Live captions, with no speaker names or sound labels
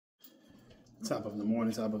Top of the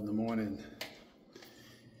morning.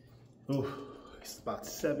 Oh, it's about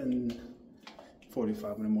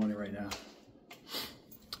 7:45 in the morning right now.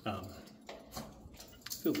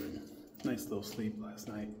 Still good. Nice little sleep last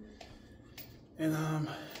night. And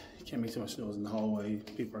can't make too much noise in the hallway.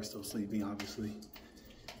 People are still sleeping, obviously.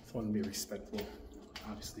 So I want to be respectful,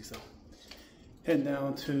 obviously. So heading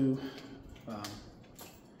down to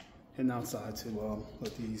heading outside to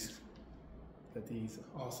let these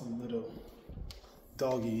awesome little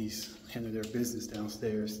doggies handle their business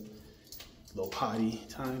downstairs. Little potty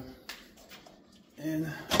time, and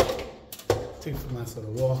take a nice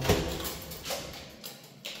little walk,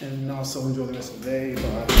 and also enjoy the rest of the day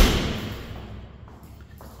by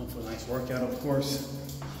going for a nice workout, of course.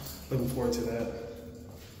 Looking forward to that.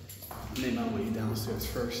 Made my way downstairs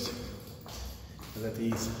first and let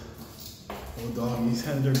these little doggies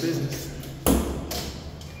handle their business.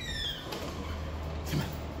 Come on.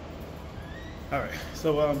 All right,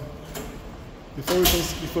 so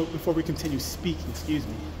before we continue speaking, excuse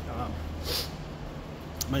me,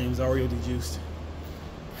 my name is Ario Dejuiced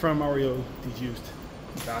from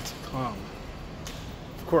ArioDejuiced.com.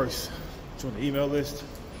 Of course, join the email list.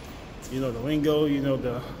 You know the lingo. You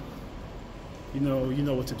know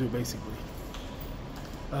what to do basically.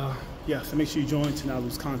 Yeah, so make sure you join to not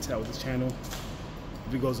lose contact with this channel.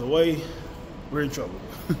 If it goes away, we're in trouble.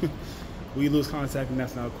 We lose contact, and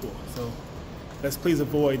that's not cool. So let's please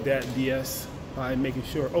avoid that BS by making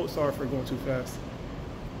sure. Oh, sorry for going too fast.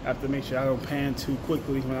 I have to make sure I don't pan too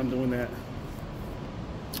quickly when I'm doing that.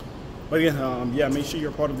 But again, yeah, make sure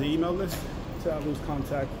you're part of the email list to not lose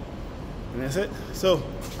contact. And that's it. So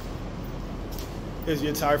here's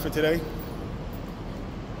your attire for today.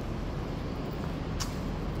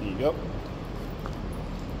 There you go.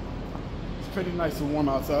 It's pretty nice and warm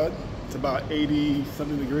outside. It's about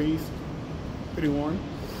 80-something degrees. Pretty warm.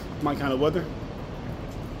 My kind of weather.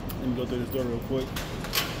 Let me go through this door real quick.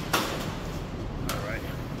 All right.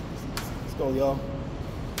 Let's go, y'all.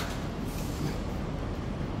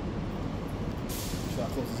 Try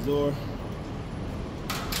to close this door.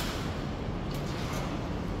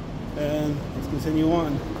 And let's continue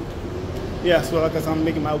on. Yeah, so like I said, I'm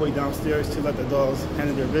making my way downstairs to let the dogs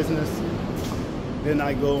handle their business. Then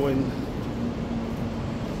I go and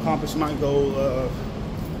accomplish my goal of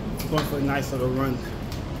going for a nice little run.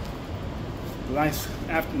 Nice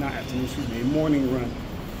morning run.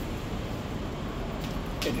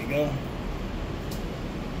 There you go.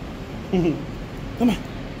 Come on.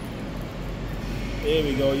 There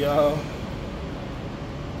we go, y'all.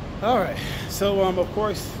 All right. So, of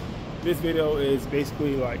course, this video is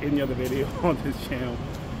basically like any other video on this channel.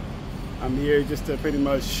 I'm here just to pretty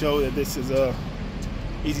much show that this is a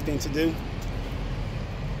easy thing to do.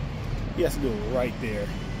 He has to do it right there,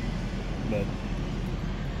 but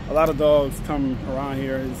a lot of dogs come around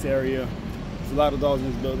here in this area. There's a lot of dogs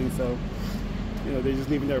in this building, so you know they're just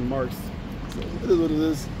leaving their marks. So it is what it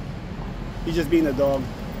is. He's just being a dog.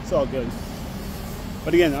 It's all good.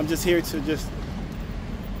 But again, I'm just here to just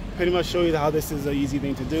pretty much show you how this is an easy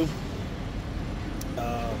thing to do.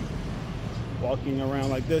 Walking around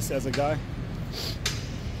like this as a guy,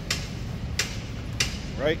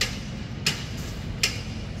 right?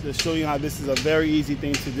 Just show you how this is a very easy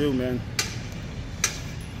thing to do, man.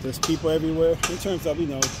 There's people everywhere. In terms of,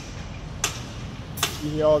 you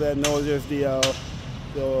hear all that noise. There's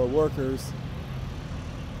the workers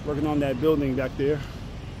working on that building back there.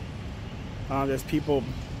 There's people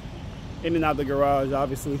in and out the garage,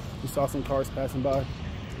 obviously. You saw some cars passing by.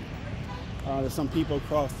 There's some people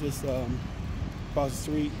across this, across the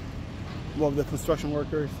street. Well, the construction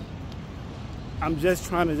workers. I'm just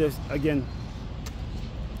trying to again,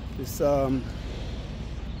 it's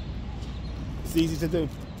easy to do.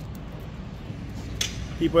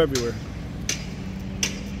 People everywhere.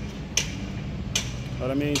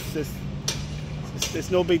 But I mean,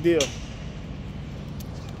 it's no big deal.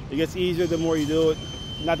 It gets easier the more you do it.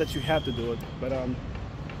 Not that you have to do it, but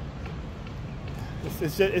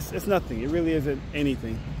it's nothing. It really isn't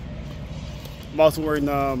anything. I'm also wearing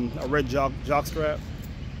a red jock strap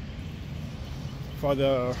for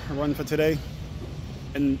the run for today.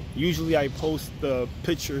 And usually I post the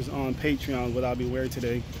pictures on Patreon what I'll be wearing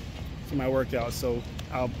today for my workout. So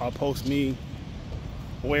I'll post me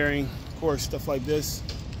wearing, of course, stuff like this.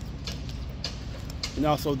 And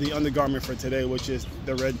also the undergarment for today, which is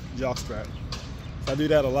the red jock strap. So I do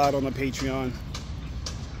that a lot on the Patreon.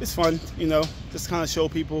 It's fun, just kind of show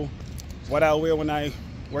people what I wear when I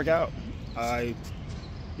work out. I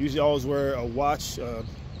usually always wear a watch to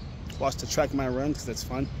track my run because that's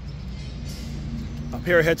fun. A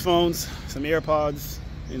pair of headphones, some AirPods,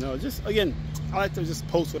 just again, I like to just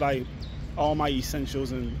post what I all my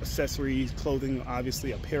essentials and accessories, clothing,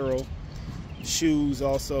 obviously apparel, shoes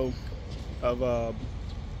also of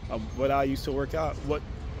what I used to work out, what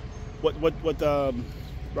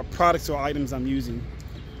products or items I'm using,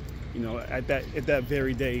 you know, at that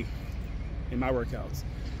very day in my workouts.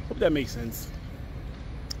 Hope that makes sense.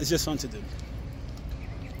 It's just fun to do.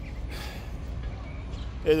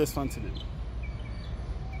 It is fun to do.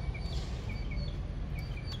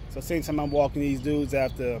 So same time I'm walking these dudes, I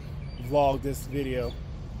have to vlog this video.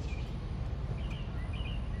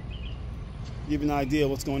 Give you an idea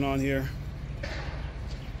of what's going on here.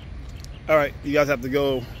 All right, you guys have to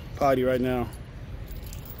go potty right now.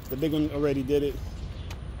 The big one already did it.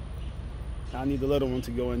 I need the little one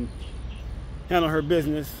to go and handle her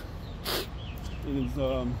business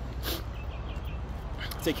and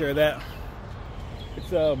take care of that.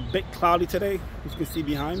 It's a bit cloudy today, as you can see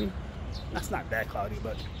behind me. That's not that cloudy,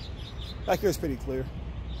 but back here is pretty clear.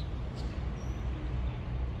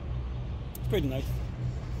 It's pretty nice.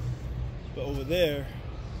 But over there,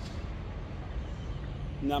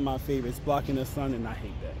 not my favorite. It's blocking the sun, and I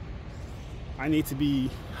hate that. I need to be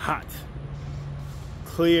hot.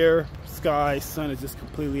 Clear sky, sun is just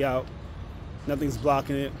completely out. Nothing's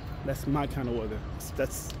blocking it. That's my kind of weather.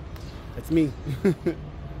 That's me.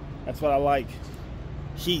 That's what I like.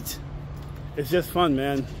 Heat. It's just fun,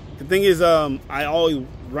 man. The thing is, I always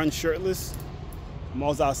run shirtless. I'm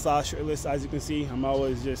always outside shirtless, as you can see. I'm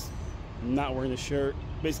always just not wearing a shirt,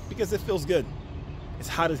 because it feels good. It's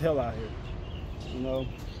hot as hell out here, you know.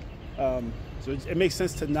 So it makes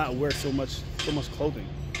sense to not wear so much clothing,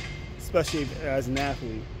 especially as an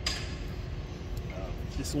athlete.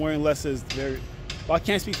 Just wearing less is very. Well, I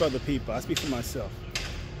can't speak for other people. I speak for myself.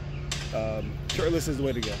 Shirtless is the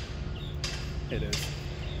way to go. It is.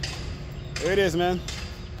 There it is, man.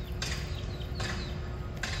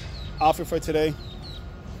 Outfit for today.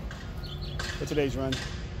 For today's run.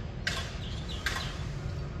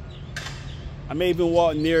 I may even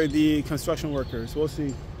walk near the construction workers. We'll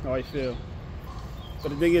see how I feel. But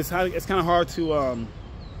the thing is, it's kind of hard to,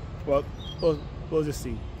 well, we'll just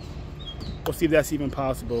see. We'll see if that's even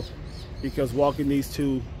possible, because walking these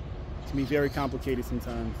two can be very complicated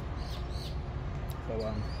sometimes.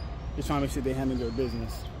 So just trying to make sure they handle their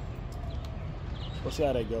business. We'll see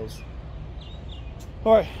how that goes.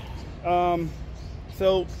 All right.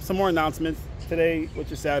 So some more announcements today,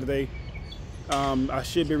 which is Saturday. I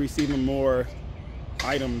should be receiving more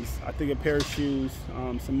items. I think a pair of shoes,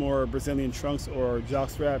 some more Brazilian trunks or jock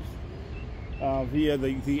straps via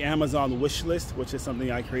the Amazon wish list, which is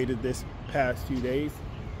something I created this past few days.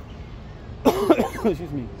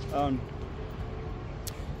 Excuse me.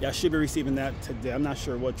 Yeah, I should be receiving that today. I'm not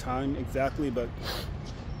sure what time exactly, but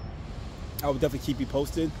I will definitely keep you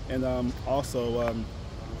posted. And also,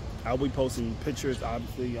 I'll be posting pictures,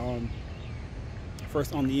 obviously,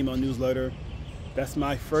 first on the email newsletter. That's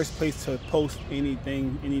my first place to post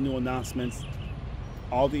anything, any new announcements.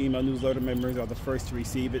 All the email newsletter members are the first to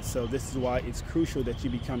receive it. So this is why it's crucial that you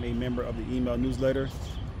become a member of the email newsletter.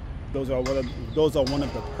 Those are one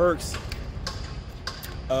of the perks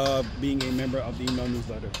of being a member of the email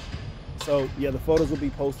newsletter. So yeah, the photos will be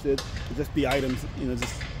posted, just the items, you know,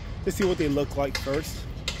 just to see what they look like first.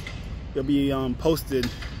 They'll be posted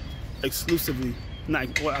exclusively.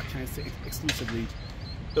 Not, well, I can't say exclusively.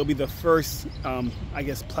 It'll be the first, I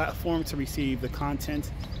guess, platform to receive the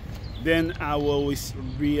content. Then I will always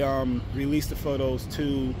release the photos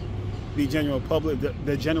to the general public,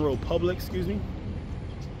 the general public, excuse me,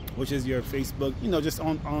 which is your Facebook, you know, just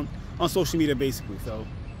on social media basically. So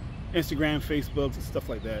Instagram, Facebook, stuff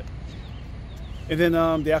like that. And then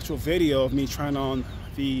the actual video of me trying on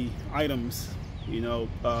the items, you know,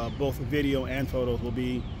 both video and photos will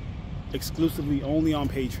be exclusively only on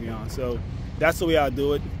Patreon. So that's the way I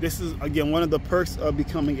do it. This is, again, one of the perks of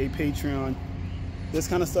becoming a Patreon. This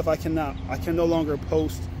kind of stuff I can no longer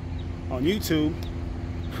post on YouTube.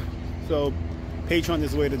 So Patreon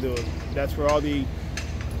is the way to do it. That's where all the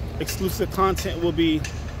exclusive content will be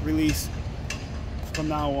released from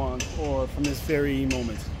now on, or from this very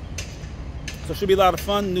moment. So it should be a lot of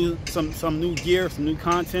fun. Some new gear, some new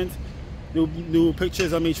content, new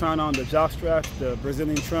pictures of me trying on the jock straps, the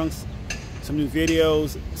Brazilian trunks, some new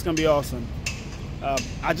videos. It's gonna be awesome.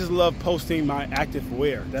 I just love posting my active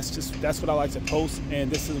wear. That's what I like to post,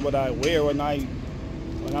 and this is what I wear when I'm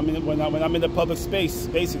in the public space,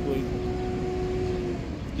 basically.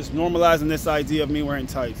 Just normalizing this idea of me wearing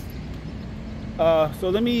tights. So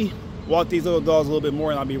let me walk these little dogs a little bit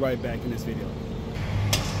more, and I'll be right back in this video.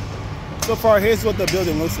 So far, here's what the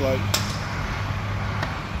building looks like.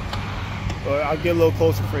 I'll get a little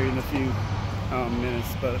closer for you in a few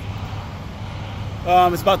minutes, but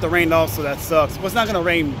It's about to rain also, that sucks. But it's not gonna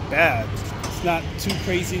rain bad. It's not too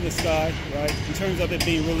crazy in the sky, right? In terms of it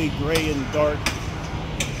being really gray and dark.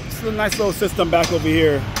 It's a nice little system back over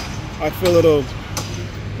here. I feel a little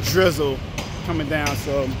drizzle coming down,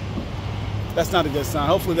 so that's not a good sign.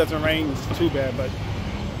 Hopefully it doesn't rain too bad, but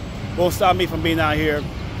won't stop me from being out here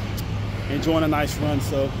enjoying a nice run,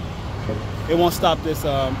 so it won't stop this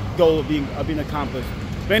goal of being accomplished.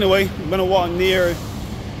 But anyway, I'm gonna walk near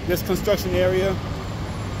this construction area.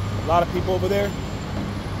 A lot of people over there.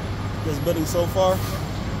 This building so far,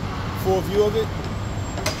 full view of it.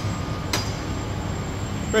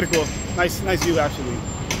 Pretty cool. Nice view actually.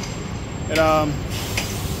 And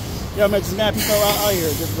yeah, man, just mad people out here.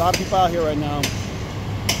 There's a lot of people out here right now.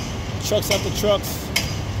 Trucks after trucks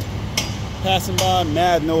passing by,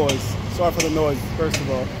 mad noise. Sorry for the noise, first of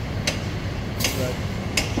all. But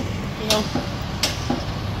you know,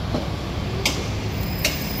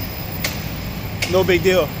 no big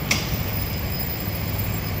deal.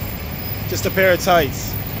 Just a pair of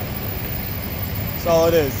tights. That's all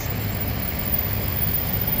it is.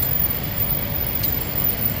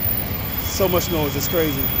 So much noise, it's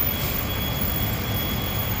crazy.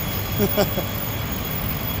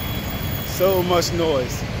 So much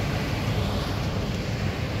noise.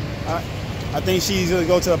 I think she's gonna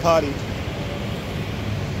go to the potty.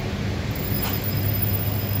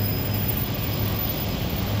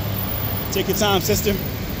 Take your time, sister.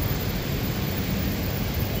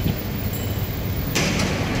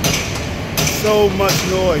 So much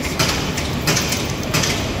noise.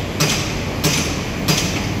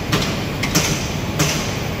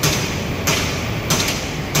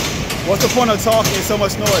 What's the point of talking? So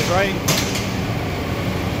much noise, right?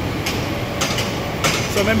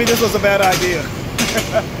 So maybe this was a bad idea.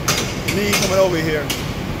 Me coming over here.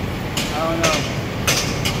 I don't know.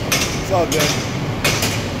 It's all good.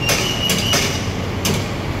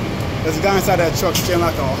 There's a guy inside that truck staring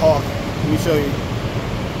like a hawk. Let me show you.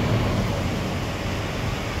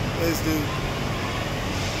 This dude.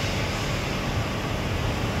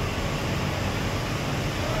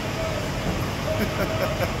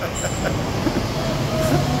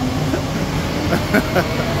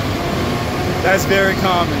 That's very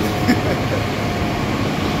common.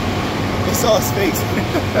 I saw his face. Oh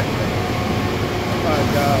my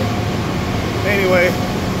God. Anyway,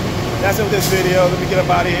 that's it with this video. Let me get up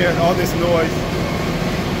out of here. All this noise.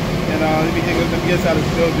 And let me get us out of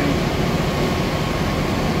this building.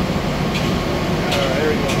 Alright, here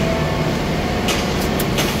we go.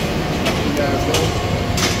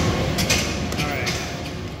 Alright.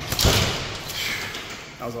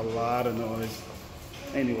 That was a lot of noise.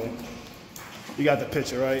 Anyway, you got the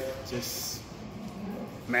picture, right? Just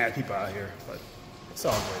mad people out here, but it's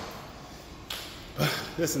all good.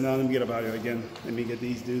 Listen, now let me get up out here again. Let me get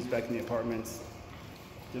these dudes back in the apartments.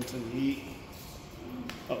 Give them something to eat.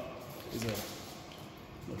 Oh, there's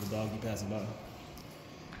a doggy passing by.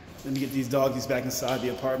 Let me get these doggies back inside the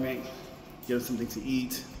apartment, give them something to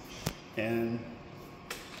eat, and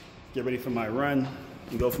get ready for my run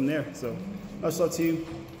and go from there. So I'll talk to you.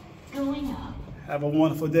 Going up. Have a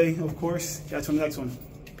wonderful day, of course. Catch you on the next one.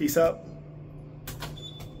 Peace out.